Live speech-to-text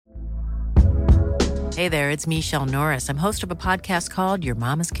Hey there, it's Michelle Norris. I'm host of a podcast called Your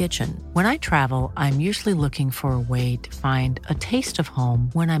Mama's Kitchen. When I travel, I'm usually looking for a way to find a taste of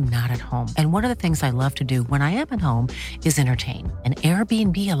home when I'm not at home. And one of the things I love to do when I am at home is entertain. And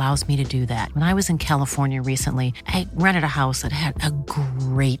Airbnb allows me to do that. When I was in California recently, I rented a house that had a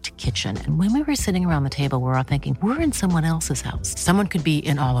great kitchen. And when we were sitting around the table, we were all thinking, we're in someone else's house. Someone could be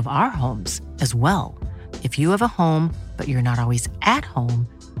in all of our homes as well. If you have a home, but you're not always at home,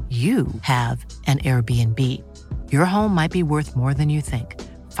 you have an Airbnb. Your home might be worth more than you think.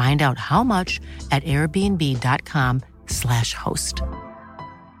 Find out how much at airbnb.com/host.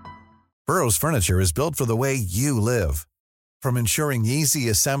 Burrow's furniture is built for the way you live. From ensuring easy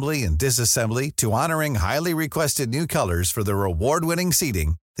assembly and disassembly to honoring highly requested new colors for their award-winning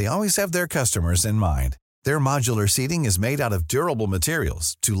seating, they always have their customers in mind. Their modular seating is made out of durable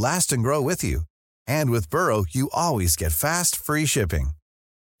materials to last and grow with you. And with Burrow, you always get fast, free shipping.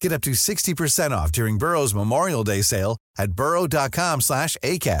 Get up to 60% off during Burrow's Memorial Day sale at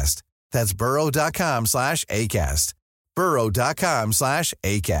burrow.com/ACAST. That's burrow.com/ACAST.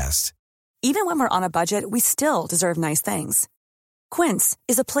 burrow.com/ACAST. Even when we're on a budget, we still deserve nice things. Quince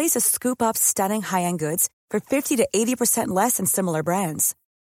is a place to scoop up stunning high-end goods for 50 to 80% less than similar brands.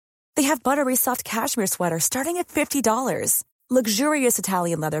 They have buttery soft cashmere sweaters starting at $50, luxurious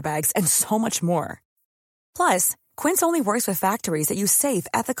Italian leather bags, and so much more. Plus, Quince only works with factories that use safe,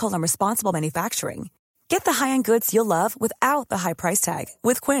 ethical, and responsible manufacturing. Get the high-end goods you'll love without the high price tag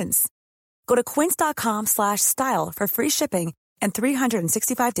with Quince. Go to quince.com/style for free shipping and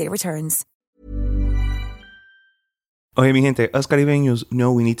 365-day returns. Oye, mi gente, us caribeños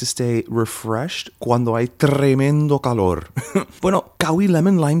know we need to stay refreshed cuando hay tremendo calor. Bueno, Kawi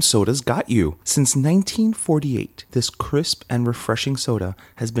Lemon Lime Soda's got you. Since 1948, this crisp and refreshing soda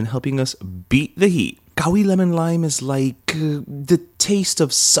has been helping us beat the heat. Kawi Lemon Lime is like the taste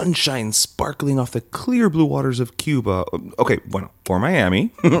of sunshine sparkling off the clear blue waters of Cuba. Okay, bueno, or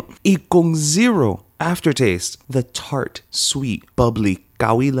Miami. Y con zero aftertaste. The tart, sweet, bubbly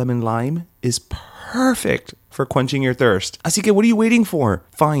Kawi Lemon Lime is perfect for quenching your thirst. Así que what are you waiting for?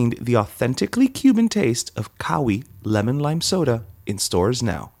 Find the authentically Cuban taste of Kawi Lemon Lime Soda in stores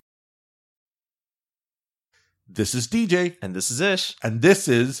now. This is DJ. And this is Ish. And this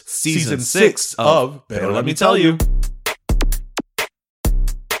is Season 6 of Pero Let Me Tell You.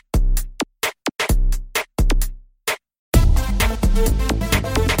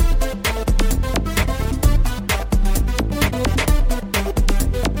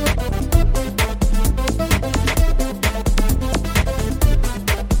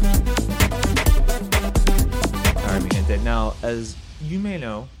 Alright, mi gente. Now, as you may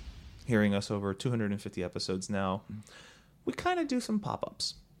know, hearing us over 250 episodes now, we kind of do some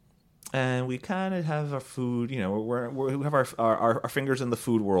pop-ups. And we kind of have our food, we have our fingers in the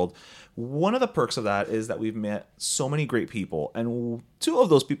food world. One of the perks of that is that we've met so many great people. And two of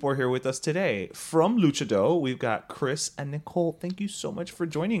those people are here with us today. From Lucha, we've got Chris and Nicole. Thank you so much for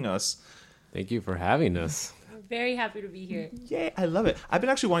joining us. Thank you for having us. Very happy to be here. Yay, I love it. I've been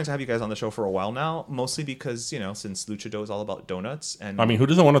actually wanting to have you guys on the show for a while now, mostly because, since Lucha is all about donuts. And I mean, who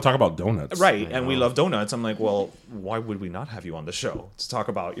doesn't want to talk about donuts? Right, and we love donuts. I'm like, well, why would we not have you on the show to talk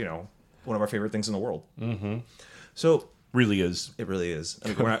about, one of our favorite things in the world? Mm-hmm. So really is. It really is. I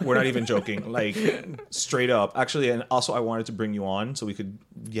mean, we're not even joking. Like, straight up. Actually, and also I wanted to bring you on so we could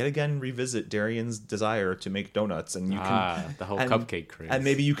yet again revisit Darian's desire to make donuts. And you can the whole cupcake craze. And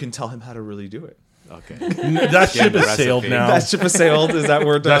maybe you can tell him how to really do it. Okay. That ship has sailed now. That ship has sailed. Is that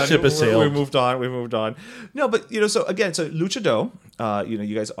we're done? That ship has sailed. We moved on. No, but so Lucha Dough,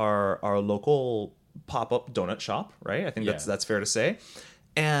 you guys are our local pop-up donut shop, right? I think that's fair to say.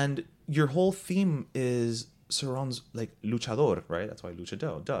 And your whole theme surrounds like luchador, right? That's why Lucha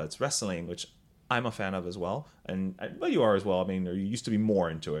Dough. Duh, it's wrestling, which I'm a fan of as well. And you are as well. I mean, you used to be more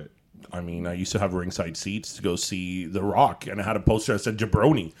into it. I mean, I used to have ringside seats to go see The Rock, and I had a poster that said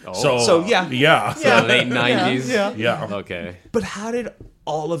Jabroni. Oh. So yeah. So late 90s. Yeah. Okay. But how did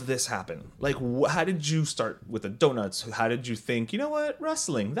all of this happen? Like, how did you start with the donuts? How did you think, you know what,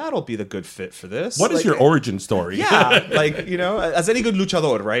 wrestling, that'll be the good fit for this? What is your origin story? Yeah, as any good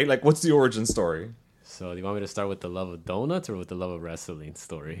luchador, right? Like, what's the origin story? So do you want me to start with the love of donuts or with the love of wrestling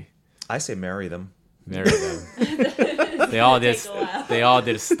story? I say marry them. Marry them. They all did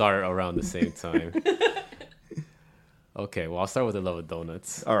start around the same time. Okay, well, I'll start with the love of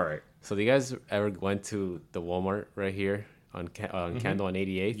donuts. All right. So do you guys ever went to the Walmart right here on Candle on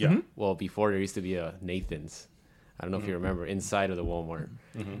 88th? Yeah. Well, before there used to be a Nathan's. I don't know if you remember, inside of the Walmart.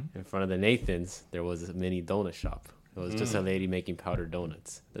 In front of the Nathan's, there was a mini donut shop. It was just a lady making powdered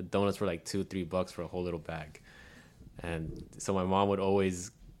donuts. The donuts were like $2-3 for a whole little bag. And so my mom would always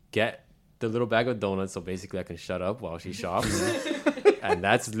get the little bag of donuts, so basically I can shut up while she shops. And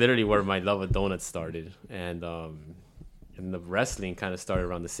that's literally where my love of donuts started. And the wrestling kind of started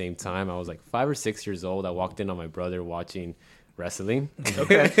around the same time. I was like 5 or 6 years old. I walked in on my brother watching wrestling.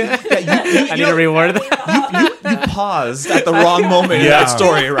 Okay. I need to reword that. You paused at the wrong moment in that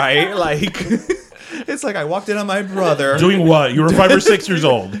story, right? Like, it's like I walked in on my brother. Doing what? You were 5 or 6 years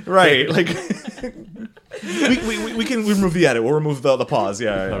old. Right. Like, we can remove the edit. We'll remove the pause.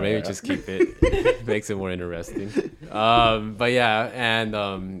 Yeah. Or maybe just keep it. Makes it more interesting. But yeah,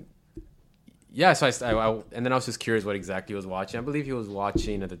 and yeah, so I and then I was just curious what exactly he was watching. I believe he was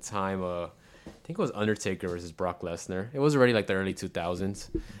watching at the time, I think it was Undertaker versus Brock Lesnar. It was already like the early 2000s.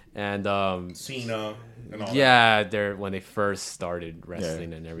 And Cena and all yeah, they're when they first started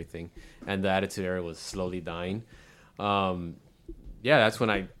wrestling and everything. And the Attitude Era was slowly dying. Yeah, that's when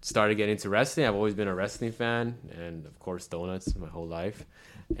I started getting into wrestling. I've always been a wrestling fan, and of course donuts my whole life.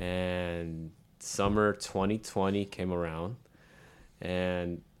 And summer 2020 came around,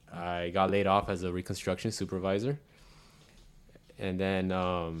 and I got laid off as a reconstruction supervisor. And then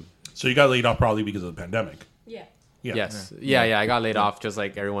So you got laid off probably because of the pandemic. Yeah. Yeah. Yes. Yeah. I got laid off just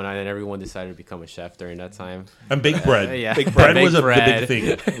like everyone, and everyone decided to become a chef during that time. And baked bread. Yeah. Baked bread Baked was the bread.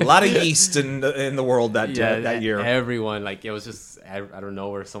 big thing. A lot of yeast in the world that year. Everyone, like, it was just, I don't know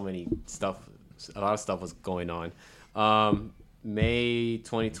where a lot of stuff was going on. May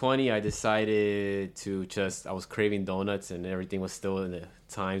 2020, I decided to I was craving donuts, and everything was still in the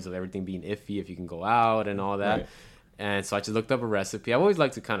times of everything being iffy if you can go out and all that. Right. And so I just looked up a recipe. I've always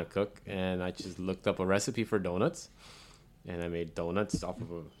liked to kind of cook, and I just looked up a recipe for donuts, and I made donuts off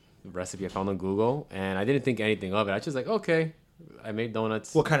of a recipe I found on Google, and I didn't think anything of it. I just like, okay, I made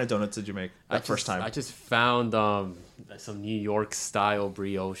donuts. What kind of donuts did you make first time? I just found some New York style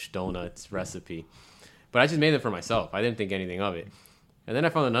brioche donuts recipe, but I just made them for myself. I didn't think anything of it. And then I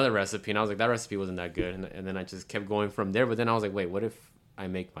found another recipe, and I was like, that recipe wasn't that good. And then I just kept going from there. But then I was like, wait, what if I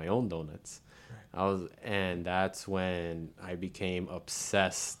make my own donuts? And that's when I became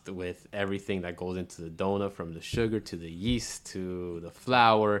obsessed with everything that goes into the donut, from the sugar to the yeast to the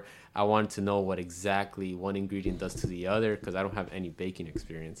flour. I wanted to know what exactly one ingredient does to the other, because I don't have any baking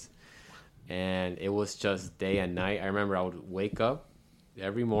experience. And it was just day and night. I remember I would wake up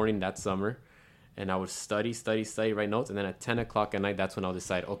every morning that summer, and I would study, write notes. And then at 10 o'clock at night, that's when I'll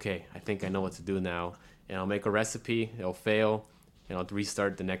decide, okay, I think I know what to do now. And I'll make a recipe, it'll fail, and I'll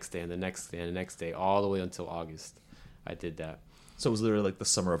restart the next day and the next day and the next day, all the way until August. I did that. So it was literally like the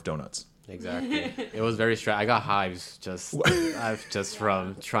summer of donuts. Exactly. It was very stressful. I got hives just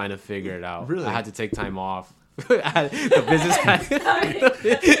from trying to figure it out. Really? I had to take time off. The business.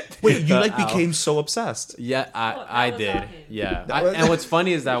 Wait, you became so obsessed? Yeah, I did. Yeah. And what's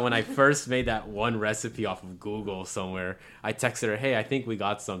funny is that when I first made that one recipe off of Google somewhere, I texted her, hey, I think we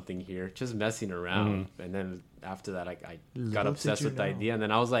got something here, just messing around. And then after that, I got obsessed with the idea. And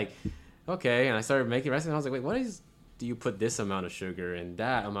then I was like, okay. And I started making recipes. And I was like, wait, do you put this amount of sugar and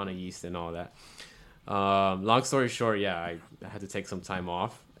that amount of yeast and all that? Long story short, yeah, I had to take some time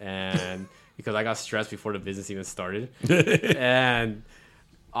off. And because I got stressed before the business even started. And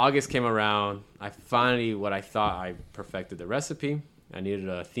August came around. I finally, what I thought I perfected the recipe. I needed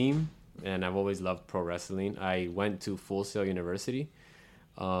a theme, and I've always loved pro wrestling. I went to Full Sail University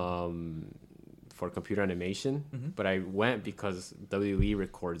for computer animation, but I went because WWE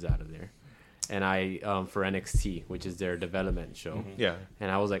records out of there. And I for NXT, which is their development show. Yeah. And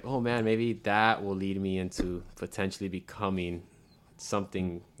I was like, oh man, maybe that will lead me into potentially becoming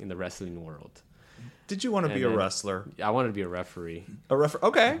something in the wrestling world. Did you want to be a wrestler? I wanted to be a referee. A referee?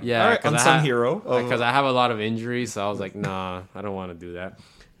 Okay. Yeah. All right. Unsung hero. Because I have a lot of injuries, so I was like, nah, I don't want to do that.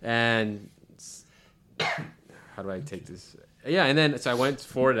 And how do I take this? Yeah, and then so I went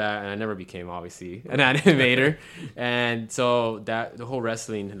for that, and I never became, obviously, an animator. And so the whole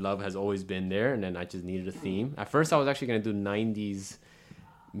wrestling love has always been there, and then I just needed a theme. At first, I was actually going to do 90s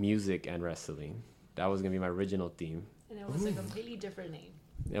music and wrestling. That was going to be my original theme. And it was a completely different name.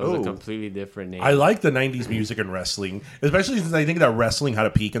 It was a completely different name. I like the 90s music and wrestling, especially since I think that wrestling had a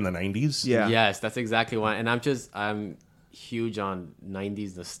peak in the 90s. Yeah. Yes, that's exactly why. And I'm huge on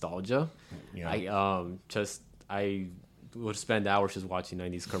 90s nostalgia. Yeah. I would spend hours just watching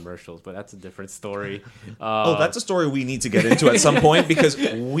 90s commercials, but that's a different story. That's a story we need to get into at some point, because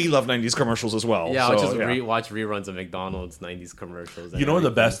we love 90s commercials as well. Yeah, I'll just watch reruns of McDonald's 90s commercials. You know the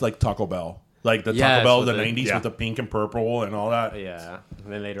best, like Taco Bell? Like the Taco Bell of the 90s with the pink and purple and all that. Yeah.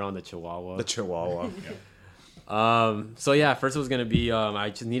 And then later on, the Chihuahua. The Chihuahua. So yeah, first it was gonna be I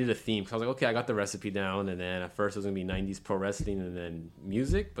just needed a theme. So I was like, okay, I got the recipe down, and then at first it was gonna be 90s pro wrestling and then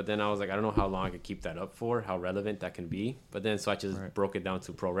music. But then I was like, I don't know how long I could keep that up for, how relevant that can be. But then so I just broke it down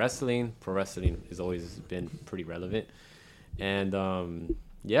to pro wrestling. Pro wrestling has always been pretty relevant, and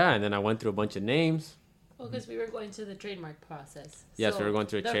yeah, and then I went through a bunch of names. Well, because we were going through the trademark process. Yes, we were going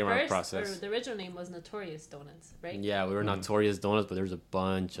through a trademark process. The original name was Notorious Donuts, right? Yeah, we were Notorious Donuts, but there's a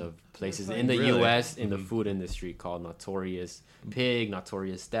bunch of places in the Really? U.S. in the food industry called Notorious Pig,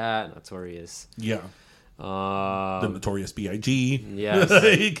 Notorious Dat, Notorious. Yeah. The Notorious B.I.G.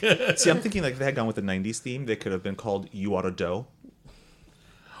 Yes. See, I'm thinking like if they had gone with the 90s theme, they could have been called You Oughta Dough.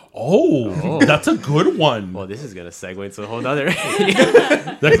 Oh, that's a good one. Well, this is going to segue into a whole nother.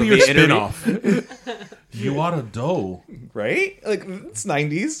 That could be your the interview. spin-off. You oughta dough. Right? Like, it's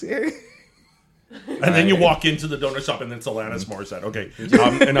 90s. And then you walk into the donut shop and then Alanis Morissette. Okay,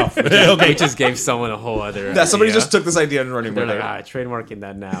 enough. Okay. We just gave someone a whole other. Yeah, somebody idea. just took this idea and running They're with like, it. trademarking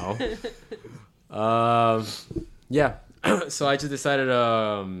that now. Yeah. So I just decided.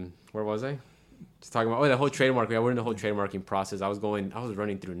 Where was I? Just talking about the whole trademarking. I went in the whole trademarking process. I was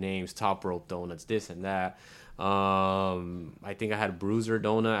running through names, Top Rope Donuts, this and that. I think I had Bruiser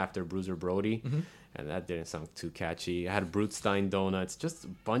Donut after Bruiser Brody. And that didn't sound too catchy. I had Brutstein Donuts, just a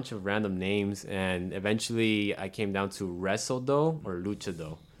bunch of random names. And eventually I came down to Wrestle Dough or Lucha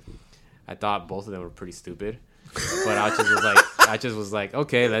Dough. I thought both of them were pretty stupid. But I just was like,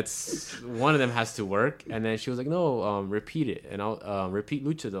 okay, one of them has to work. And then she was like, no, repeat it. And I'll repeat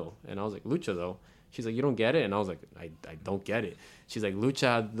Lucha Dough. And I was like, Lucha Dough? She's like, you don't get it? And I was like, I don't get it. She's like,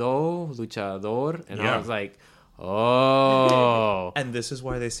 Luchador. And I was like, oh. And this is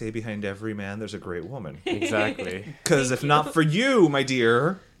why they say behind every man there's a great woman. Exactly. Because if not for you, my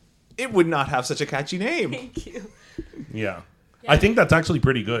dear, it would not have such a catchy name. Thank you. Yeah. I think that's actually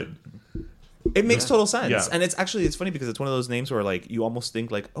pretty good. It makes total sense. Yeah. And it's funny because it's one of those names where like you almost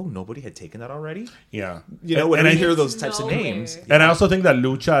think like, oh, nobody had taken that already. Yeah. You know, when and I I hear those types of Nowhere. names. And I also think that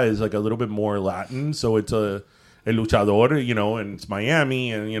lucha is like a little bit more Latin, so it's a luchador, you know, and it's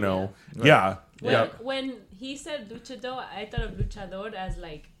Miami, and you know, yeah. When he said luchador, I thought of luchador as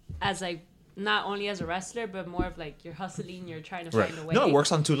like not only as a wrestler, but more of like you're hustling, you're trying to find a way. No, it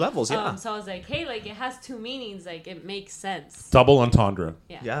works on two levels. Yeah. So I was like, hey, like it has two meanings. Like it makes sense. Double entendre.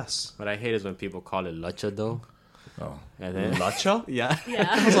 Yeah. Yes. What I hate is when people call it Lucha Dough. Oh. And then, Lucha? yeah.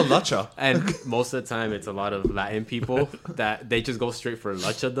 How's a lucha? And most of the time, it's a lot of Latin people that they just go straight for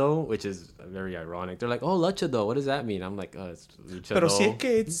Lucha Dough, which is very ironic. They're like, oh, Lucha Dough, what does that mean? I'm like, oh, it's Lucha Pero Dough. si es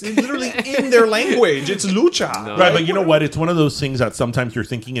que it's literally in their language. It's lucha. No. Right, but you know what? It's one of those things that sometimes you're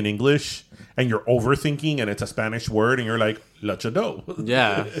thinking in English and you're overthinking, and it's a Spanish word, and you're like, luchador.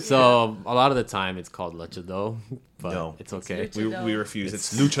 Yeah, so a lot of the time it's called Lucha Dough, but No. it's okay. It's lucha. We refuse.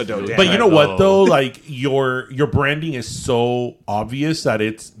 It's luchado. damn But you it. know what though? Like your branding is so obvious that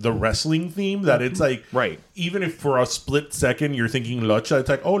it's the wrestling theme that it's like Right. Even if for a split second you're thinking lucha, it's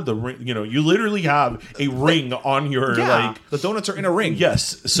like, oh, the ring. You know, you literally have a ring on your Yeah, the donuts are in a ring.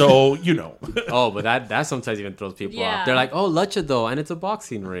 Yes, so you know. Oh, but that sometimes even throws people Yeah. off. They're like, oh, Lucha Dough, and it's a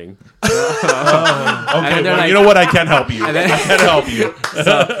boxing ring. Okay, And they're well, like- you know what? I can't help you. I then- can't help you.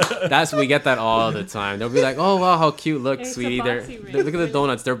 So we get that all the time. They'll be like, oh wow, how cute! Look, It's a sweetie, boxing ring. look at the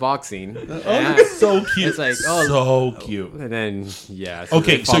donuts. They're boxing. Oh, that's so cute. It's like, oh, so cute. and then yeah. So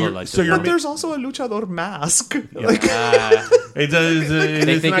Okay, they so follow you're- Lucha so Dough. you're But there's also a luchador mask. Like,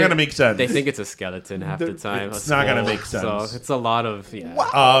 It's not gonna make sense. They think it's a skeleton half the time. It's a not gonna skull. make sense. So it's a lot of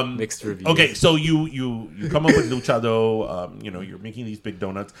mixed reviews. Okay, so you come up with luchado, you know, you're making these big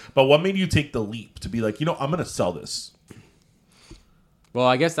donuts, but what made you take the leap to be like, you know, I'm gonna sell this? Well,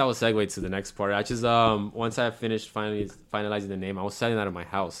 I guess that will segue to the next part. I just once I finished finalizing the name, I was selling that at my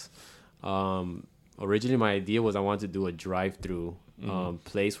house. Originally, my idea was I wanted to do a drive-through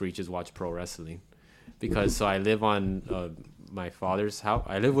place where you just watch pro wrestling, because so I live on my father's house.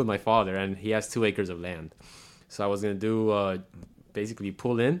 I live with my father, and he has 2 acres of land. So I was gonna do basically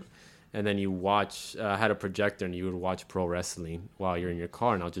pull in, and then you watch. I had a projector, and you would watch pro wrestling while you're in your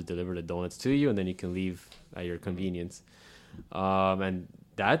car, and I'll just deliver the donuts to you, and then you can leave at your convenience. And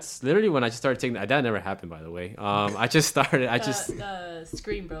that's literally when I just started taking. That never happened, by the way. I just started. The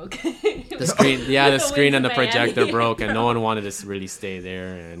screen broke. The screen, the screen and the winds of projector Miami. broke, and no one wanted to really stay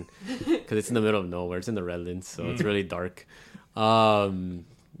there, and because it's in the middle of nowhere, it's in the Redlands, so it's really dark. I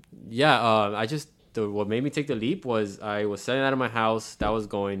just what made me take the leap was I was selling out of my house. That was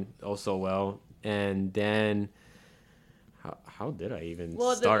going oh so well, and then how did I even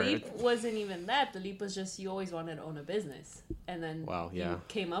start? The leap wasn't even that. The leap was just you always wanted to own a business, and then you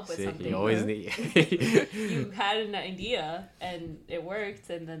came up with See, something. you always where need. you had an idea and it worked,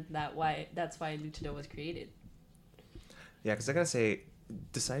 and then that's why Luchador was created. Yeah, because I gotta say,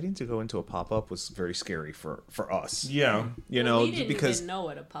 deciding to go into a pop-up was very scary for us. Yeah. You know, we didn't because even know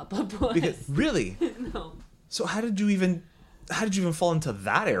what a pop-up was. really. No. So how did you even fall into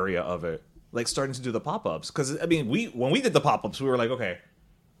that area of it? Like starting to do the pop-ups? Because I mean, when we did the pop-ups, we were like, okay,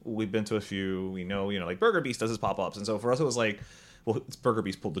 we've been to a few. We know, like Burger Beast does his pop-ups, and so for us it was like, well, it's Burger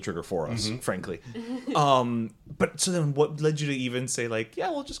Beast pulled the trigger for us, frankly. But so then, what led you to even say like, yeah,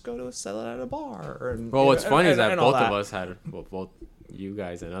 we'll just go to sell it at a bar? And, Well, what's funny is that all both of us had, both you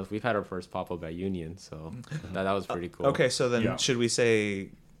guys and us, we've had our first pop-up at Union, so that was pretty cool. Okay, so then should we say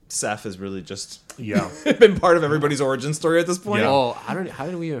Seth has really just been part of everybody's origin story at this point? Yeah. Oh, how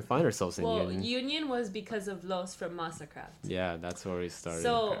did we even find ourselves in Union? Union Was because of Los from Massacraft. Yeah, that's where we started.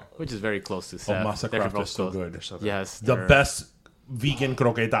 So, which is very close to Seth. Massacraft is so good. Yes. The best vegan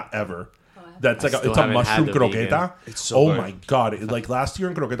croqueta ever. That's like it's a haven't mushroom had the croqueta. It's so good. My god! Like last year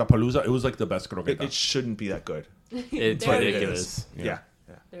in Croqueta Palooza, it was like the best croqueta. It shouldn't be that good. It's ridiculous. Yeah.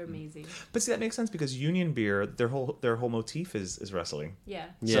 They're amazing. But see, that makes sense because Union Beer, their whole motif is wrestling. Yeah.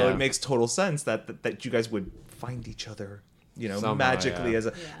 So it makes total sense that you guys would find each other, somehow, magically as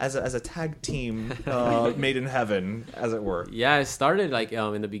a tag team made in heaven, as it were. Yeah, it started like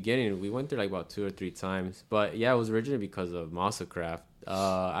in the beginning. We went there like about 2 or 3 times, but yeah, it was originally because of Massacraft.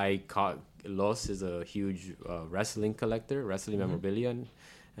 I caught Los is a huge wrestling collector, wrestling memorabilia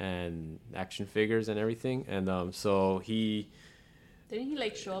and action figures and everything, and so he. Didn't he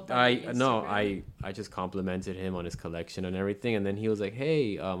like show up on Instagram? I just complimented him on his collection and everything, and then he was like,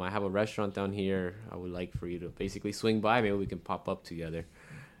 hey, I have a restaurant down here. I would like for you to basically swing by. Maybe we can pop up together.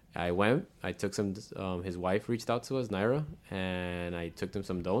 I went. I took some. His wife reached out to us, Naira, and I took them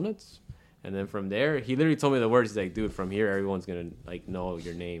some donuts. And then from there, he literally told me the words. He's like, dude, from here, everyone's gonna like know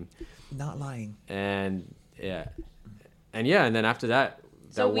your name. Not lying. And and then after that.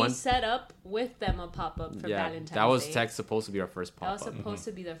 So we set up with them a pop-up for Valentine's Day. That was supposed to be our first pop-up. That was supposed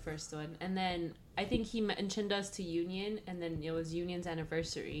to be the first one. And then I think he mentioned us to Union, and then it was Union's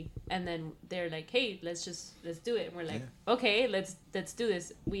anniversary. And then they're like, hey, let's do it. And we're like, okay, let's do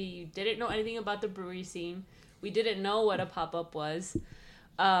this. We didn't know anything about the brewery scene. We didn't know what a pop-up was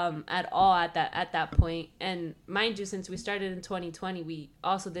at all at that point. And mind you, since we started in 2020, we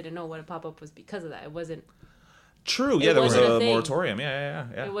also didn't know what a pop-up was because of that. It wasn't. True. Yeah, there was a moratorium.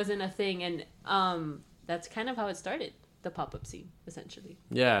 Yeah. It wasn't a thing, and that's kind of how it started, the pop-up scene, essentially.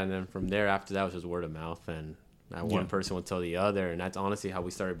 Yeah, and then from there, after that was just word of mouth, and one person would tell the other, and that's honestly how we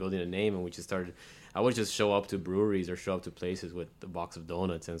started building a name. And we just started. I would just show up to breweries or show up to places with a box of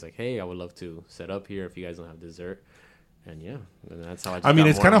donuts, and it's like, hey, I would love to set up here if you guys don't have dessert. And and that's how I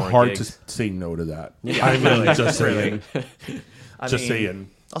it's kind of hard to say no to that. Yeah, I mean, just saying.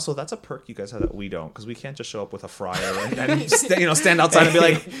 Saying. Also, that's a perk you guys have that we don't, because we can't just show up with a fryer and stand outside and be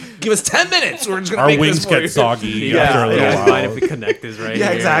like, "Give us 10 minutes. We're just gonna make wings this for get you." soggy after a little while. Fine if we connect this right. Yeah,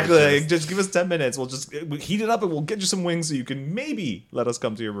 here. exactly. Just give us 10 minutes. We'll heat it up and we'll get you some wings so you can maybe let us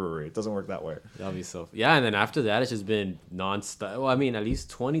come to your brewery. It doesn't work that way. That'll be so. Yeah, and then after that, it's just been nonstop. Well, I mean, at least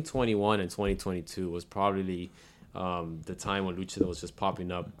 2021 and 2022 was probably the time when Lucha was just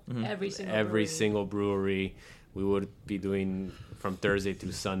popping up. Every single brewery. We would be doing from Thursday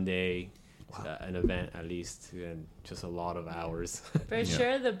through Sunday an event at least, and just a lot of hours. For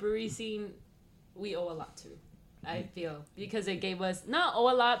sure, the brewery scene we owe a lot to, I feel, because it gave us not owe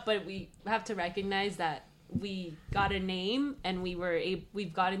a lot, but we have to recognize that we got a name and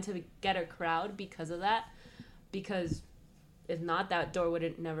we've gotten to get a crowd because of that. Because if not, that door would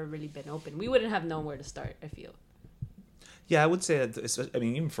have never really been open. We wouldn't have known where to start, I feel. Yeah, I would say that. I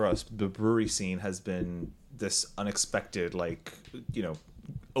mean, even for us, the brewery scene has been this unexpected,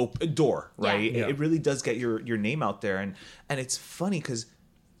 open door, right? Yeah. It really does get your name out there, and it's funny because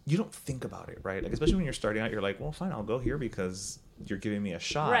you don't think about it, right? Like, especially when you're starting out, you're like, well, fine, I'll go here because you're giving me a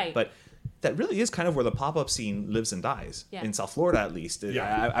shot, right? But that really is kind of where the pop-up scene lives and dies in South Florida, at least.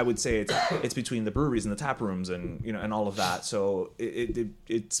 I would say it's between the breweries and the tap rooms and and all of that. So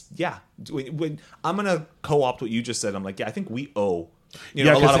it's When I'm gonna co-opt what you just said, I'm like, I think we owe a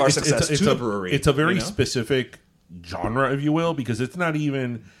lot of our success to the brewery. It's a very specific genre, if you will, because it's not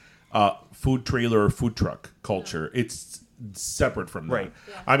even food trailer or food truck culture. It's separate from that. Right.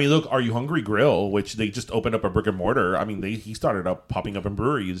 Yeah. I mean, look, Are You Hungry Grill, which they just opened up a brick and mortar. I mean, he started popping up in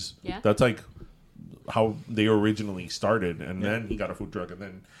breweries. Yeah. That's like how they originally started, and then he got a food truck, and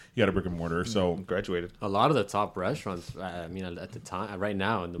then he got a brick and mortar. So graduated. A lot of the top restaurants, I mean, at the time, right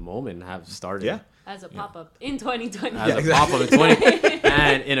now, in the moment, have started as a pop-up in 2020. As a pop-up in 2020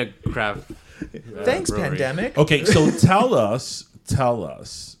 and in a craft. Thanks, brewery. pandemic. Okay, so tell us,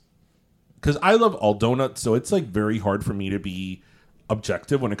 because I love all donuts, so it's like very hard for me to be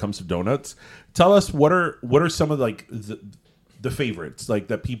objective when it comes to donuts. Tell us what are some of like the favorites like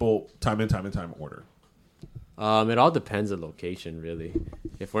that people time and time order. It all depends on location, really.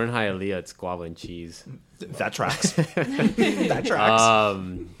 If we're in Hialeah, it's guava and cheese. That tracks. That tracks.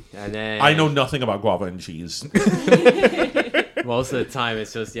 And then I know nothing about guava and cheese. most of the time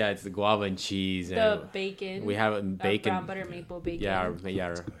it's just it's the guava and cheese The and bacon. we have bacon. Brown butter maple bacon. Our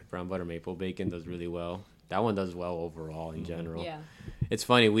brown butter maple bacon does really well. That one does well overall in general. Yeah. It's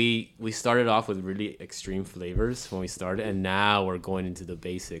funny, we started off with really extreme flavors when we started, and now we're going into the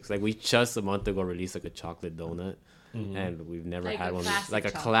basics. Like we just a month ago released like a chocolate donut, and we've never Like had a one classic like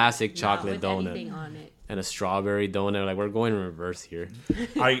a chocolate. classic Not chocolate with donut anything on it. and a strawberry donut. Like we're going in reverse here.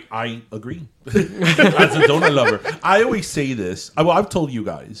 I agree. As a donut lover, I always say this. Well, I've told you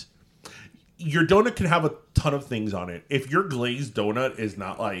guys, your donut can have a ton of things on it. If your glazed donut is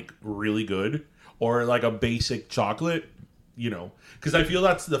not like really good or like a basic chocolate, because I feel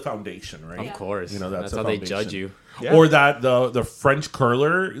that's the foundation, right? Of course, that's the how they foundation. judge you. Yeah. Or that the French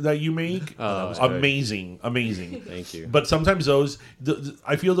curler that you make, was amazing. Thank you. But sometimes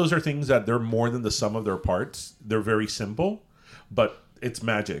I feel those are things that they're more than the sum of their parts. They're very simple, but it's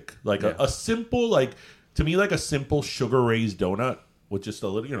magic. Like a simple, to me, like a simple sugar raised donut with just a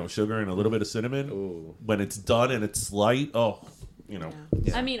little, sugar and a little bit of cinnamon. Ooh. When it's done and it's light,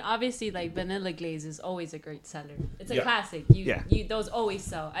 Yeah. I mean, obviously, like vanilla glaze is always a great seller. It's a Yeah. classic. You those always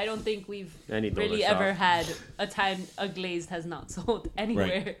sell. I don't think we've Any donut really shop. ever had a time a glazed has not sold anywhere.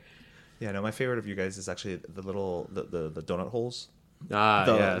 Right. Yeah, no, my favorite of you guys is actually the little the donut holes.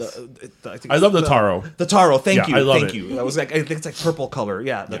 Yes. I love the taro. The taro, thank Yeah, you, I love thank it. you. That was like I think it's like purple color.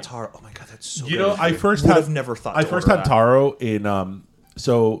 Yeah, the taro. Oh my god, that's so. good. I first would had have never thought. I to first order had that. taro in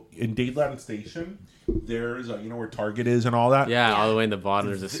in Dateland Station. There's where Target is and all that. Yeah, all the way in the bottom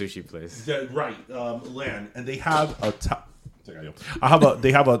there's a sushi place. Right, land, and they have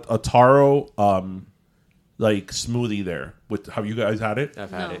they have a taro like smoothie there. With have you guys had it?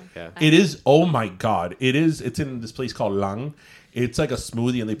 I've had No. it. Yeah. It is, oh my god, it's in this place called Lang. It's like a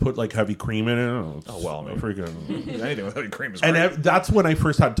smoothie and they put like heavy cream in it. Oh, well, I mean, freaking. anything with heavy cream is And great. that's when I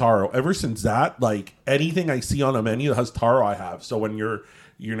first had taro. Ever since that, like anything I see on a menu that has taro, I have. So when your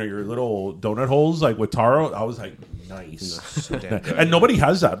little donut holes like with taro, I was like, nice. So damn good. And nobody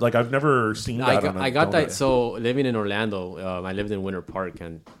has that. Like I've never seen that. I got donut. that. So living in Orlando, I lived in Winter Park,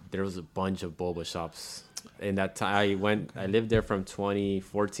 and there was a bunch of boba shops. In that time, I lived there from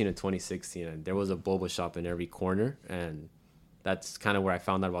 2014 to 2016, and there was a boba shop in every corner, and that's kind of where I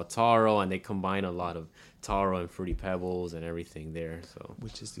found out about taro, and they combine a lot of taro and Fruity Pebbles and everything there. So,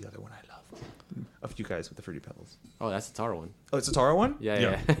 Which is the other one I love of you guys with the Fruity Pebbles. oh, that's the taro one. Oh, it's a taro one.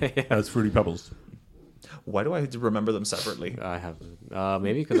 Yeah. That's Fruity Pebbles. Why do I remember them separately? I have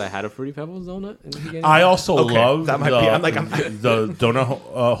maybe because I had a Fruity Pebbles donut in the beginning. I also Okay, love that might be- I'm like, I'm- the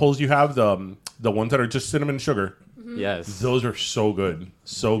donut holes you have, the ones that are just cinnamon and sugar. Yes. Those are so good.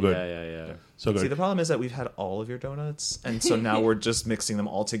 So good. Yeah. So good. See, the problem is that we've had all of your donuts, and so now we're just mixing them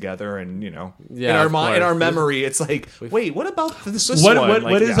all together, and Yeah, in our of mind, in our course. memory, it's like, wait, what about this what one? what,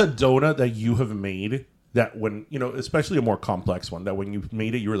 Like, what is yeah. a donut that you have made that when especially a more complex one, that when you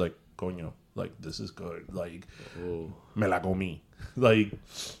made it you were like going like this is good, like Ooh. me la comí, like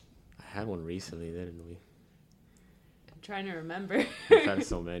I had one recently, didn't we? I'm trying to remember We've had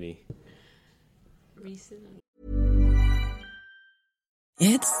so many. recently.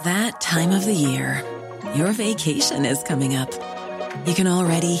 It's that time of the year. Your vacation is coming up. You can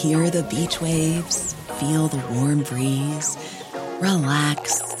already hear the beach waves, feel the warm breeze,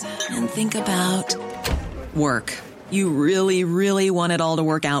 relax, and think about work. You really, really want it all to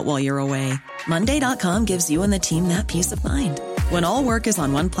work out while you're away. Monday.com gives you and the team that peace of mind. When all work is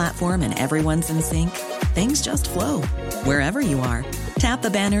on one platform and everyone's in sync, things just flow. Wherever you are, tap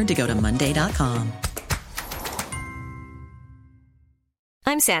the banner to go to Monday.com.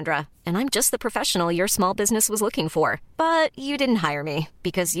 I'm Sandra, and I'm just the professional your small business was looking for. But you didn't hire me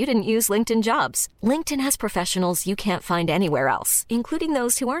because you didn't use LinkedIn Jobs. LinkedIn has professionals you can't find anywhere else, including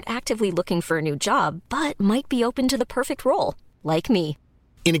those who aren't actively looking for a new job, but might be open to the perfect role, like me.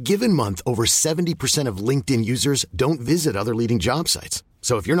 In a given month, over 70% of LinkedIn users don't visit other leading job sites.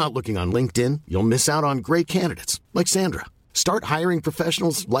 So if you're not looking on LinkedIn, you'll miss out on great candidates like Sandra. Start hiring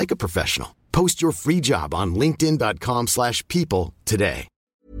professionals like a professional. Post your free job on linkedin.com/people today.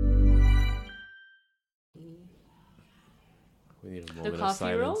 We need a moment of coffee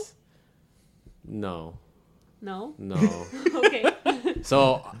silence. roll? No. No. Okay.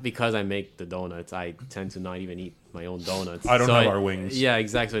 So because I make the donuts, I tend to not even eat my own donuts. I don't So have our wings. Yeah,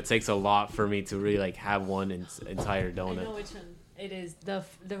 exactly. So it takes a lot for me to really like have one entire I donut. know which one. It is the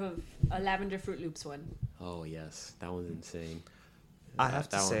lavender Fruit Loops one. Oh yes, that one's insane. I have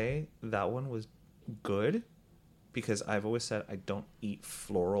to say that one was good because I've always said I don't eat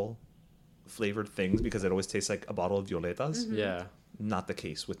floral flavored things because it always tastes like a bottle of violetas. Yeah. Not the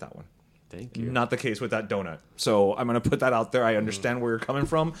case with that one. Thank you. Not the case with that donut. So I'm going to put that out there. I understand where you're coming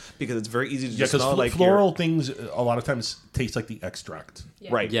from because it's very easy to just smell like floral things a lot of times taste like the extract.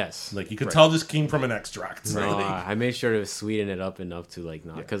 Yeah. Right. Yes. Like you could tell this came from an extract. No, Right? I made sure to sweeten it up enough to like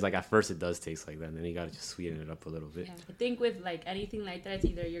not because like at first it does taste like that, and then you gotta just sweeten it up a little bit. Yeah, I think with like anything like that, it's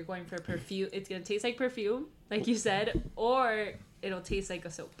either you're going for perfume, it's gonna taste like perfume, like you said, or it'll taste like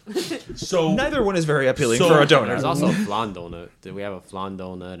a soap. So neither one is very appealing for a donut. There's also a flan donut. We have a flan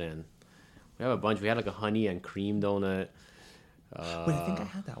donut and we have a bunch. We had like a honey and cream donut. Wait, I think I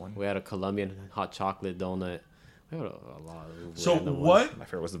had that one. We had a Colombian hot chocolate donut. We had a lot of So random what? ones. My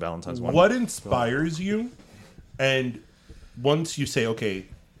favorite was the Valentine's one. What inspires you? And once you say, okay,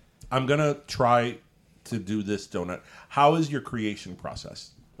 I'm gonna try to do this donut, how is your creation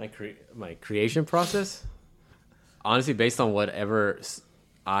process? My creation process, honestly, based on whatever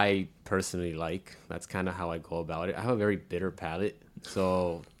I personally like, that's kind of how I go about it. I have a very bitter palate,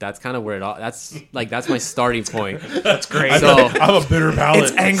 so that's kind of where it all. That's my starting point. That's great. So I have a bitter palate.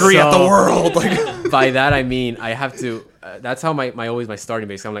 it's angry at the world. Like by that I mean I have to. That's how my always my starting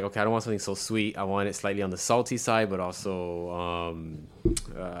base. I'm like, okay, I don't want something so sweet. I want it slightly on the salty side, but also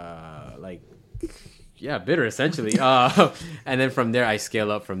bitter essentially. And then from there I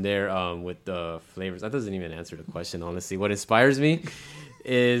scale up from there with the flavors. That doesn't even answer the question, honestly. What inspires me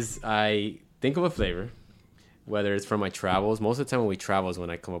is I think of a flavor, whether it's from my travels. Most of the time when we travel is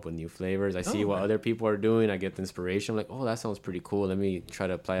when I come up with new flavors. I see what other people are doing. I get the inspiration. I'm like, oh, that sounds pretty cool. Let me try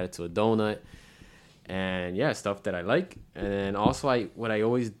to apply it to a donut. And yeah, stuff that I like. And then also what I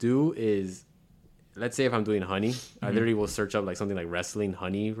always do is, let's say if I'm doing honey, I literally will search up like something like wrestling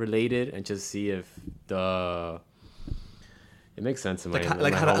honey related and just see if it makes sense in my how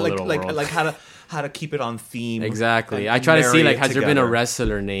to keep it on theme. Exactly. I try to see like has there been a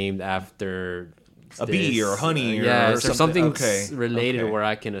wrestler named after a bee or honey or or something related where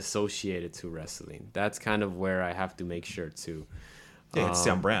I can associate it to wrestling. That's kind of where I have to make sure to. Yeah, it's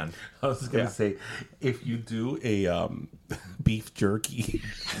on brand. I was going to say, if you do a beef jerky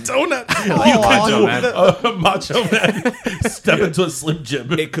donut, you could do a Macho Man step into a Slim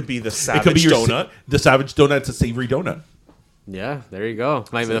Jim. It could be the Savage donut. The Savage donut. It's a savory donut. Yeah, there you go.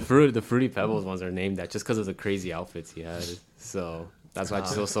 The Fruity Pebbles ones are named that just because of the crazy outfits he had. So that's why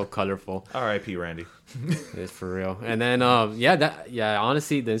it's so colorful. R.I.P. Randy. It's for real. And then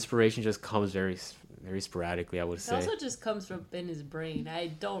honestly, the inspiration just comes very sporadically, I would say. It also just comes from in his brain. I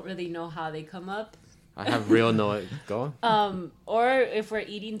don't really know how they come up. I have real no go on. Or if we're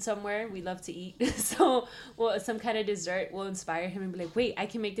eating somewhere, we love to eat. So some kind of dessert will inspire him and be like, wait, I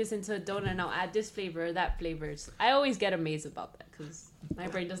can make this into a donut and I'll add this flavor or that flavors. I always get amazed about that because my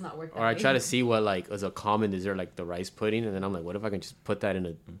brain does not work that way. Or I try to see what like is a common dessert, like the rice pudding, and then I'm like, what if I can just put that in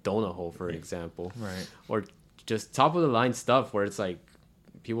a donut hole, for example? Right. Or just top of the line stuff where it's like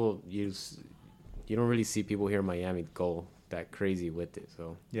people use. You don't really see people here in Miami go that crazy with it.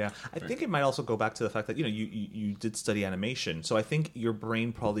 So yeah, I think it might also go back to the fact that you did study animation, so I think your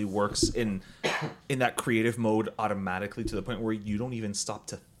brain probably works in that creative mode automatically to the point where you don't even stop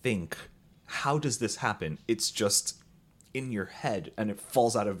to think, how does this happen? It's just in your head and it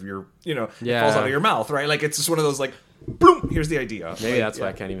falls out of your it falls out of your mouth, right? Like it's just one of those like boom, here's the idea. Maybe that's why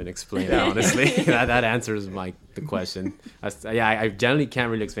I can't even explain it, honestly. that answers the question. I generally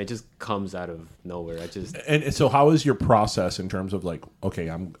can't really explain. It just comes out of nowhere. And so how is your process in terms of like, okay,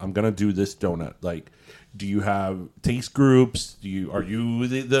 I'm gonna do this donut. Like, do you have taste groups? Are you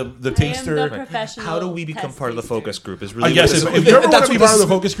the taster? I am the professional. How do we become part of the focus group? Is really I guess if you ever want to be part of the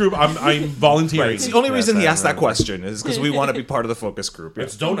focus group, I'm volunteering. Right. The only reason he asked that question is because we want to be part of the focus group.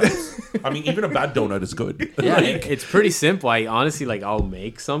 It's donuts. I mean, even a bad donut is good. Yeah, it's pretty simple. I honestly I'll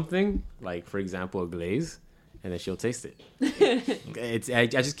make something like, for example, a glaze, and then she'll taste it. I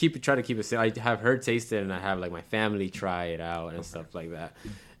just try to keep it simple. I have her taste it, and I have like my family try it out and stuff like that.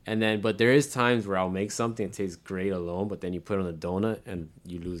 And then, but there is times where I'll make something that tastes great alone, but then you put it on a donut and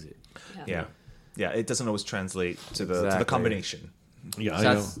you lose it. Yeah. It doesn't always translate to the combination.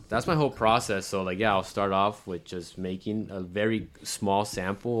 Yeah, so that's my whole process. So I'll start off with just making a very small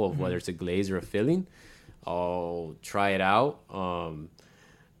sample of whether it's a glaze or a filling. I'll try it out. I'll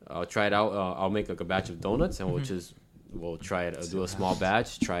make like a batch of donuts, and we'll try it. I'll do a small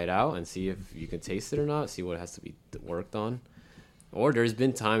batch, try it out, and see if you can taste it or not. See what has to be worked on. Or there's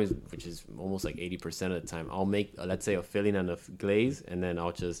been times, which is almost like 80% of the time, I'll make, let's say, a filling and a glaze, and then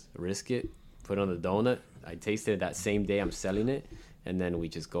I'll just risk it, put it on the donut. I tasted it that same day I'm selling it, and then we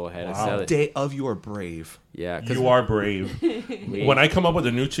just go ahead and sell it. Day of, you are brave. Yeah, You are brave. When I come up with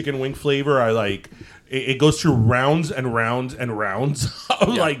a new chicken wing flavor, I like it goes through rounds and rounds and rounds of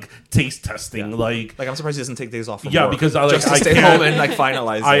like taste testing. Like I'm surprised he doesn't take days off from yeah, work because I just to stay can't- home and like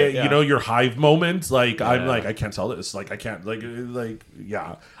finalize it. Yeah. you know, your hive moments. Like I'm like I can't sell this. Like I can't like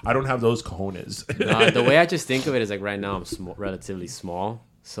yeah. I don't have those cojones. The way I just think of it is like right now I'm relatively small,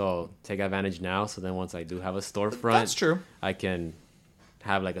 so take advantage now. So then once I do have a storefront, That's true. I can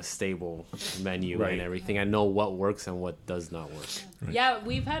have like a stable menu Right. and everything. I know what works and what does not work. Yeah,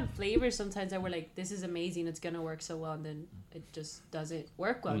 we've had flavors sometimes that we're like, this is amazing, it's gonna work so well, and then it just doesn't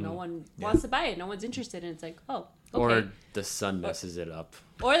work well. No one wants to buy it, no one's interested, and it's like, oh, okay. Or the sun messes it up.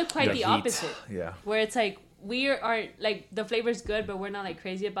 Or quite the heat. opposite. Yeah. Where it's like, we aren't like, the flavor's good, but we're not like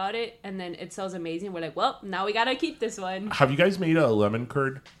crazy about it, and then it sells amazing. We're like, well, now we gotta keep this one. Have you guys made a lemon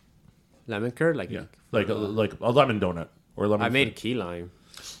curd? Lemon curd, like Like a lemon donut or lemon. I made key lime,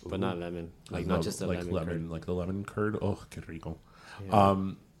 but not lemon. Like not just a like lemon curd. like the lemon curd. Oh, que rico.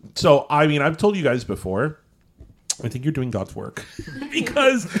 So I mean, I've told you guys before. I think you're doing God's work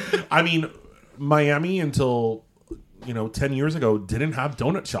because I mean, Miami until 10 years ago didn't have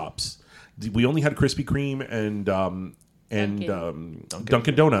donut shops. We only had Krispy Kreme and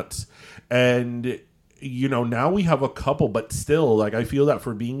Dunkin' Donuts, and now we have a couple, but still, like I feel that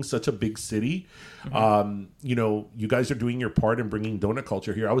for being such a big city, you guys are doing your part in bringing donut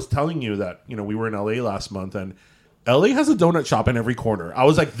culture here. I was telling you that we were in LA last month, and LA has a donut shop in every corner. I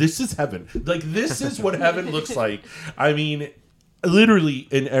was like, this is heaven. Like this is what heaven looks like. I mean, literally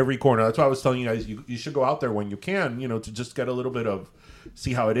in every corner. That's why I was telling you guys you should go out there when you can, to just get a little bit of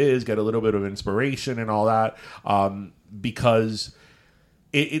see how it is, get a little bit of inspiration and all that, because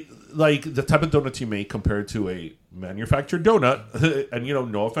it like the type of donuts you make compared to a manufactured donut,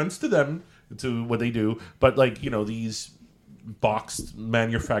 and no offense to them, to what they do, but like these boxed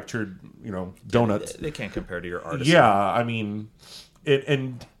manufactured donuts, They can't compare to your artisan. yeah, I mean,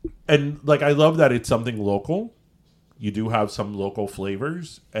 and like I love that it's something local. You do have some local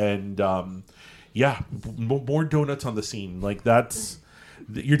flavors, and more donuts on the scene. Like that's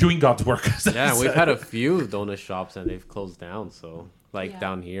you're doing God's work. Yeah, we've had a few donut shops and they've closed down. So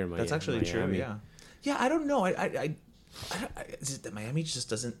down here, in That's actually Miami. true. Yeah. I don't know. I is it that Miami just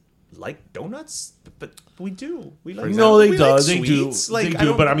doesn't like donuts? But we do. We like. No, they we do. like They do. sweets. Like, they I do.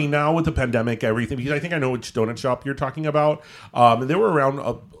 don't- But I mean, now with the pandemic, everything. Because I think I know which donut shop you're talking about. And they were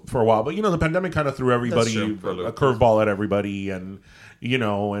around for a while, but the pandemic kind of threw everybody true, for a little a curveball at everybody, and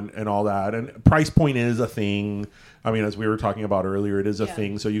and all that. And price point is a thing. I mean, as we were talking about earlier, it is a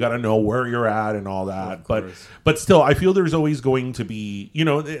thing. So you got to know where you're at and all that. But still, I feel there's always going to be,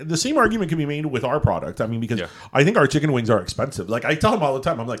 the same argument can be made with our product. I mean, because I think our chicken wings are expensive. Like I tell them all the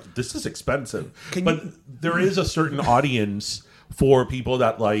time, I'm like, this is expensive. There is a certain audience for people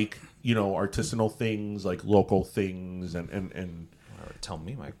that like, artisanal things, like local things, and Tell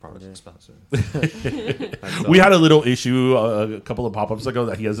me my product's expensive. we had a little issue a couple of pop-ups ago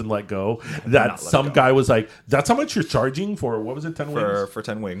that he hasn't let go. That some guy was like, "That's how much you're charging for what was it, 10 wings?" For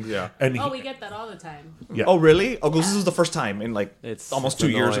 10 wings, yeah. And We get that all the time. yeah. Oh, really? Oh, this is the first time in like It's almost 2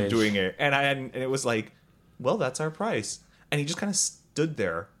 years of annoying. doing it, and it was like, well, that's our price, and he just kind of stood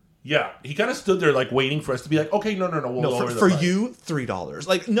there. Yeah, he kind of stood there like waiting for us to be like, "Okay, no, we'll lower the for price." you $3.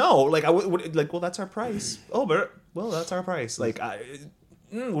 Like no, like I would like, well, that's our price. Oh, but that's our price. Like, what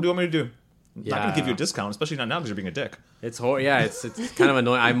do you want me to do? I'm not gonna give you a discount, especially not now because you're being a dick. It's horrible. Yeah, it's kind of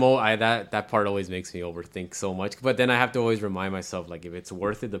annoying. That part always makes me overthink so much. But then I have to always remind myself, like, if it's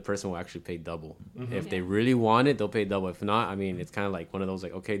worth it, the person will actually pay double. Mm-hmm. If they really want it, they'll pay double. If not, I mean, it's kind of like one of those,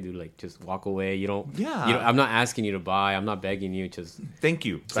 like, okay, dude, like, just walk away. You don't. Yeah. I'm not asking you to buy. I'm not begging you. Just Thank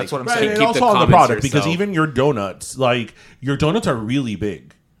you. That's like- what I'm Right, saying. and keep also the on the comments product because yourself. even your donuts, like your donuts are really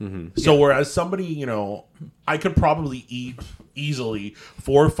big. So whereas somebody, I could probably eat easily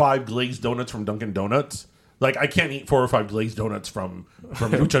 4 or 5 glazed donuts from Dunkin' Donuts. Like I can't eat 4 or 5 glazed donuts from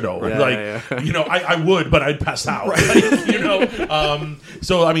Lucha dough. I would, but I'd pass out. Like,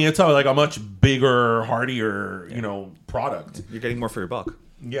 so I mean, it's like a much bigger, heartier, product. You're getting more for your buck.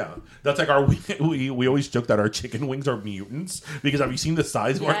 Yeah, that's like we always joke that our chicken wings are mutants because have you seen the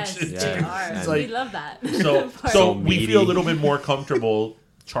size of our Yes, chicken? they are. It's We like, love that. so we meaty. feel a little bit more comfortable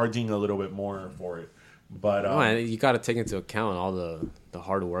charging a little bit more for it. But and you got to take into account all the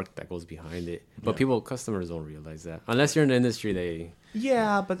hard work that goes behind it. But customers don't realize that unless you're in the industry.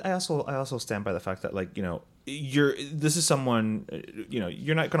 Yeah, but I also stand by the fact that like this is someone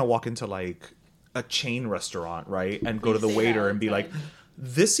you're not gonna walk into like a chain restaurant, right, and go to the say waiter that and be all the like,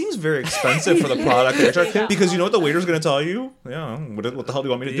 this seems very expensive for the product that you're charging. Because you know what the waiter's going to tell you? Yeah, what the hell do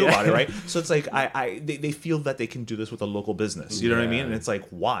you want me to do about it, right? So it's like they feel that they can do this with a local business. You know what I mean? And it's like,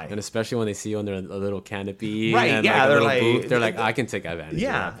 why? And especially when they see you under a little canopy, right? And yeah, they're like, booth, they're like, I can take advantage.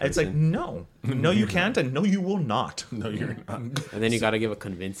 Yeah, of that it's like no, you can't, and no, you will not. No, you're not. And then you got to give a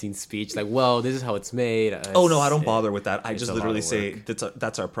convincing speech, like, well, this is how it's made. Oh no, I don't bother with that. I just a literally lot of say work.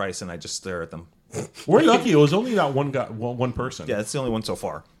 that's our price, and I just stare at them. We're lucky. It was only that one guy, one person. Yeah, it's the only one so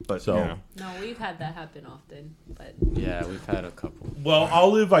far. But So- you know. No, we've had that happen often, but Yeah, we've had a couple. Well,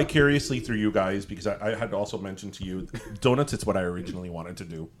 I'll live vicariously through you guys because I had to also mention to you, donuts is what I originally wanted to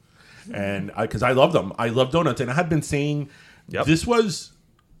do. And because I love them. I love donuts. And I had been saying this was,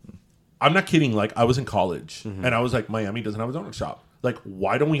 I'm not kidding, like I was in college and I was like, Miami doesn't have a donut shop. Like,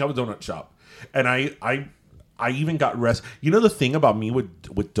 why don't we have a donut shop? And I even got You know the thing about me with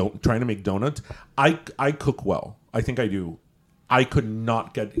trying to make donuts, I cook well. I think I do. I could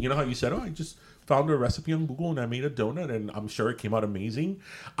not get. You know how you said, I just found a recipe on Google and I made a donut and I'm sure it came out amazing.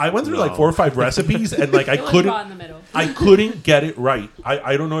 I went through like 4 or 5 recipes and like I couldn't get it right.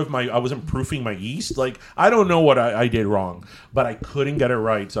 I don't know if I wasn't proofing my yeast. Like I don't know what I did wrong, but I couldn't get it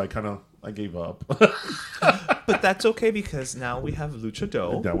right. So I gave up. But that's okay because now we have Lucha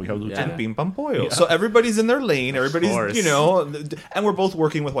Dough. Now we have Lucha and Bim Pam Pollo. So everybody's in their lane. Everybody's, you know, and we're both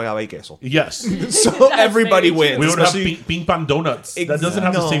working with Guayaba y Queso. Yes. So everybody wins. We would have Bim Pam Donuts. That doesn't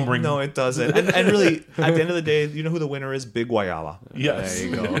have the same ring. No, it doesn't. And really, at the end of the day, you know who the winner is? Big Guayaba. Yes. There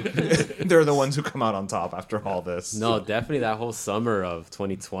you go. They're the ones who come out on top after all this. No, definitely that whole summer of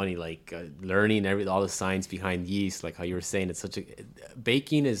 2020, like learning all the science behind yeast, like how you were saying, it's such a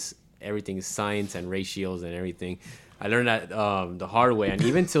baking is everything is science and ratios and everything. I learned that the hard way, and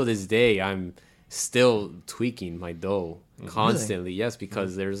even till this day, I'm still tweaking my dough constantly. Really? Yes,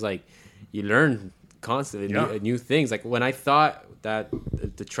 because there's like you learn constantly new things. Like when I thought that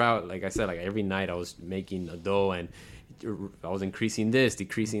the trout, like I said, like every night I was making a dough and I was increasing this,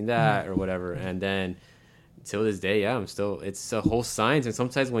 decreasing that, or whatever, and then till this day, I'm still. It's a whole science, and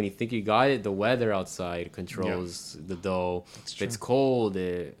sometimes when you think you got it, the weather outside controls the dough. If it's cold,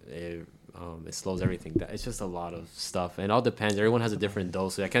 it slows everything down. It's just a lot of stuff, and it all depends. Everyone has a different dough,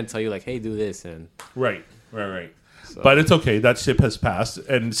 so I can't tell you like, hey, do this and right. So. But it's okay. That ship has passed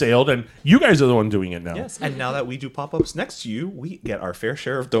and sailed, and you guys are the one doing it now. Yes, and now that we do pop-ups next to you, we get our fair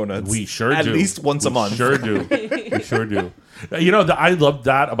share of donuts. We sure at do. At least once a month. Sure do. We sure do. You know, I love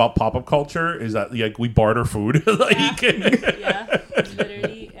that about pop-up culture is that like we barter food. Like,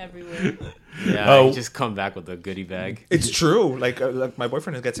 literally everywhere. Yeah, you just come back with a goodie bag. It's true. Like my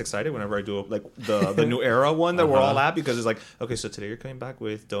boyfriend gets excited whenever I do like the new era one that we're all at because it's like, okay, so today you're coming back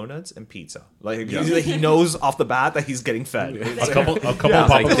with donuts and pizza. Like he knows off the bat that he's getting fed. A couple pop-ups.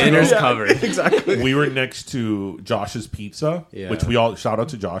 Like dinner's covered. Exactly. We were next to Josh's Pizza, which we all shout out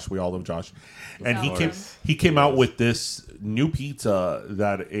to Josh. We all love Josh, and he came out with this new pizza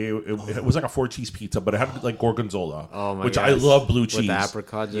that it was like a 4-cheese pizza, but it had like gorgonzola, which I love blue cheese with the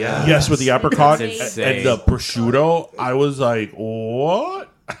apricot. Yes, with the apricot and the prosciutto. I was like, what?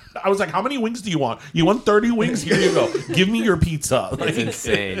 I was like, how many wings do you want? You want 30 wings? Here you go. Give me your pizza. Like, it's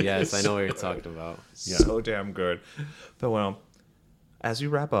insane. Yes, I know what you're talking about. Yeah. So damn good. But well, as we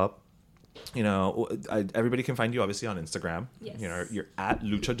wrap up, you know, everybody can find you obviously on Instagram. Yes. You know, you're at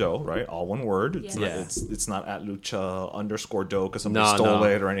Lucha Dough, right? All one word. Yes. It's not at Lucha _Dough because somebody stole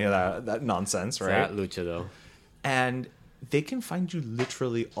it or any of that nonsense, right? It's at Lucha Dough. And they can find you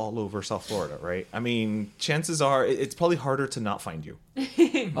literally all over South Florida, right? I mean, chances are it's probably harder to not find you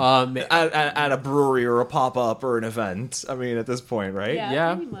at a brewery or a pop-up or an event. I mean, at this point, right?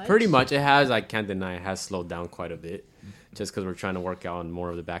 Yeah, pretty much. It has, I can't deny, it has slowed down quite a bit just because we're trying to work out on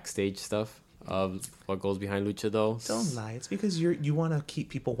more of the backstage stuff of what goes behind Lucha Dough. Don't lie. It's because you want to keep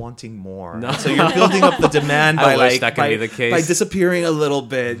people wanting more. No. So you're building up the demand by be the case. by disappearing a little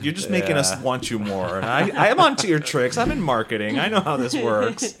bit. You're just making us want you more. And I am onto your tricks. I'm in marketing. I know how this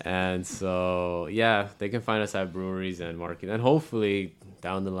works. And so, yeah, they can find us at breweries and market. And hopefully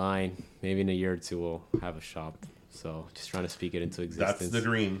down the line, maybe in a year or two, we'll have a shop. So just trying to speak it into existence. That's the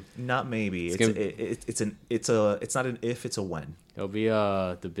dream. Not maybe. It's not an if, it's a when. It'll be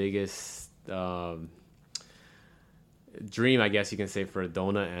the biggest dream, I guess you can say, for a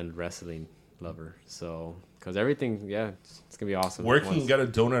donut and wrestling lover. So, because everything, it's gonna be awesome. Where can you get a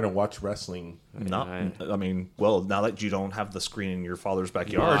donut and watch wrestling? Now that you don't have the screen in your father's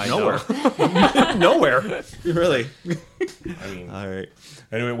backyard, nowhere. Nowhere. Really. I mean, all right.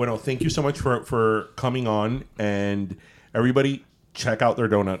 Anyway, thank you so much for coming on, and everybody, check out their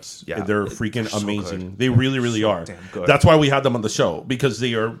donuts. Yeah, They're freaking so amazing. good. They really, really are. Damn good. That's why we had them on the show, because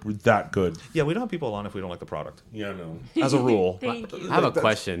they are that good. Yeah, we don't have people on if we don't like the product. Yeah, no. As a rule. Thank you. I have a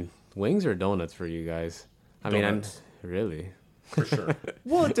question. Wings or donuts for you guys? Donuts. Really? For sure.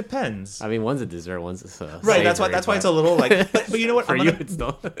 Well, it depends. I mean, one's a dessert, one's a Right, that's why it's a little like. But you know what? For I'm you, gonna, it's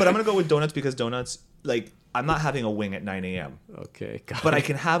not. But I'm gonna go with donuts because donuts, like, I'm not having a wing at 9 a.m. Okay, got But it. I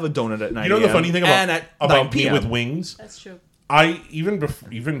can have a donut at 9 You know a.m. the funny thing and at 9 about me p.m. with wings? That's true. I even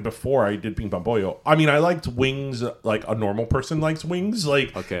before I did Ping Pong Pollo, I mean, I liked wings like a normal person likes wings.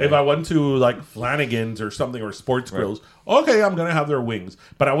 Like, Okay. if I went to like Flanagan's or something or Sports Grills, okay, I'm gonna have their wings.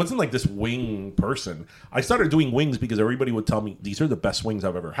 But I wasn't like this wing person. I started doing wings because everybody would tell me these are the best wings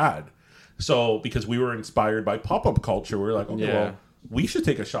I've ever had. So because we were inspired by pop-up culture, we were like, okay, Yeah. well, we should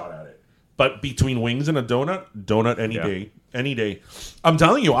take a shot at it. But between wings and a donut any day. Any day. I'm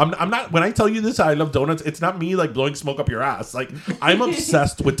telling you, I'm not, when I tell you this, I love donuts, it's not me like blowing smoke up your ass. Like, I'm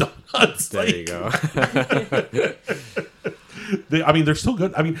obsessed with donuts. There like, you go. I mean, they're so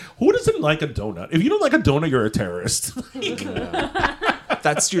good. I mean, who doesn't like a donut? If you don't like a donut, you're a terrorist.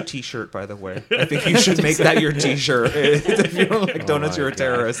 That's your T-shirt, by the way. I think you should make that your T-shirt. If you don't like donuts, you're a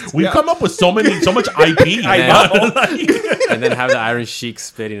terrorist. We've come up with so much IP. I know. And then have the Iron Sheik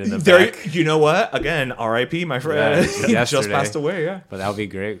spitting in the There, back. you know what? Again, R.I.P. My friend. Yeah, He just yesterday. passed away. Yeah. But that would be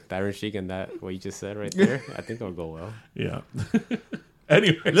great. The Iron Sheik and that, what you just said right there, I think it'll go well. Yeah.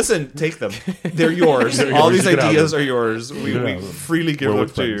 Anyway, Listen, take them. They're yours. They're All yours. these You can have ideas them. are yours. We can have them. freely give We're them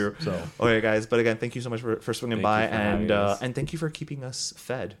with to you. friends, so. Okay, guys. But again, thank you so much for swinging Thank by, you for having us. and thank you for keeping us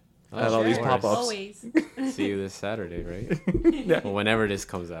fed Oh, at all these sure. pop-ups. Always. See you this Saturday, right? Well, whenever this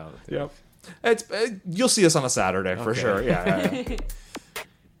comes out. Yep. It's you'll see us on a Saturday for Okay. sure. Yeah.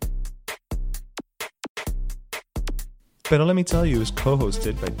 Pero Let Me Tell You is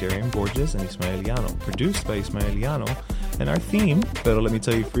co-hosted by Darian Borges and Ismaeliano, produced by Ismaeliano, and our theme, Pero Let Me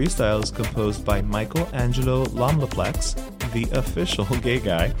Tell You Freestyle, is composed by Michael Angelo Lomlaplex, the official gay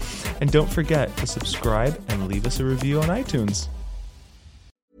guy. And don't forget to subscribe and leave us a review on iTunes.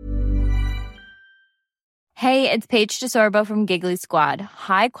 Hey, it's Paige DeSorbo from Giggly Squad.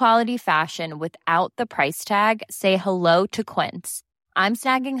 High quality fashion without the price tag. Say hello to Quince. I'm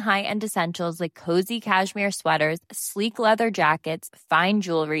snagging high-end essentials like cozy cashmere sweaters, sleek leather jackets, fine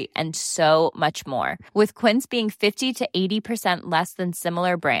jewelry, and so much more. With Quince being 50 to 80% less than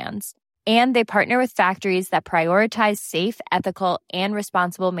similar brands. And they partner with factories that prioritize safe, ethical, and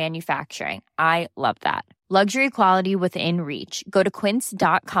responsible manufacturing. I love that. Luxury quality within reach. Go to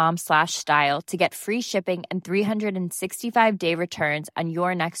quince.com/style to get free shipping and 365-day returns on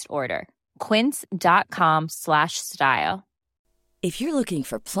your next order. Quince.com/style. If you're looking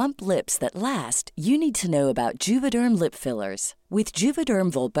for plump lips that last, you need to know about Juvederm lip fillers. With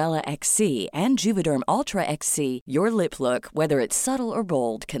Juvederm Volbella XC and Juvederm Ultra XC, your lip look, whether it's subtle or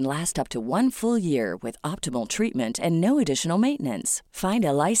bold, can last up to 1 full year with optimal treatment and no additional maintenance. Find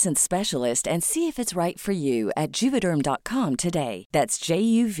a licensed specialist and see if it's right for you at Juvederm.com today. That's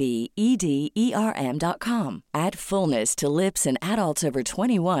JUVEDERM.com. Add fullness to lips in adults over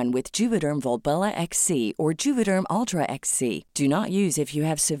 21 with Juvederm Volbella XC or Juvederm Ultra XC. Do not use if you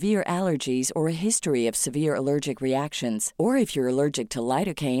have severe allergies or a history of severe allergic reactions, or if you're allergic to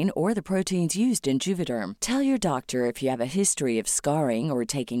lidocaine or the proteins used in Juvederm. Tell your doctor if you have a history of scarring or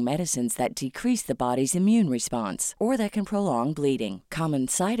taking medicines that decrease the body's immune response or that can prolong bleeding. Common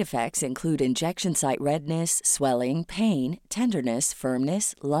side effects include injection site redness, swelling, pain, tenderness,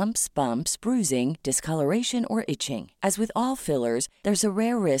 firmness, lumps, bumps, bruising, discoloration, or itching. As with all fillers, there's a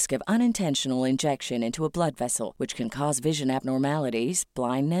rare risk of unintentional injection into a blood vessel, which can cause vision abnormalities,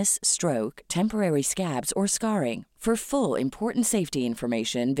 blindness, stroke, temporary scabs, or scarring. For full, important safety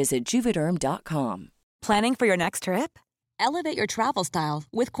information, visit Juvederm.com. Planning for your next trip? Elevate your travel style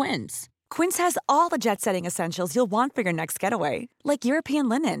with Quince. Quince has all the jet-setting essentials you'll want for your next getaway, like European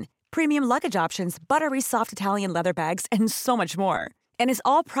linen, premium luggage options, buttery soft Italian leather bags, and so much more. And is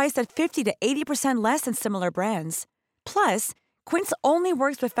all priced at 50 to 80% less than similar brands. Plus, Quince only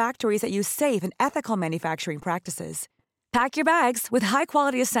works with factories that use safe and ethical manufacturing practices. Pack your bags with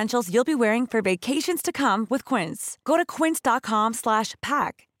high-quality essentials you'll be wearing for vacations to come with Quince. Go to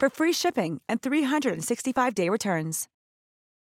quince.com/pack for free shipping and 365-day returns.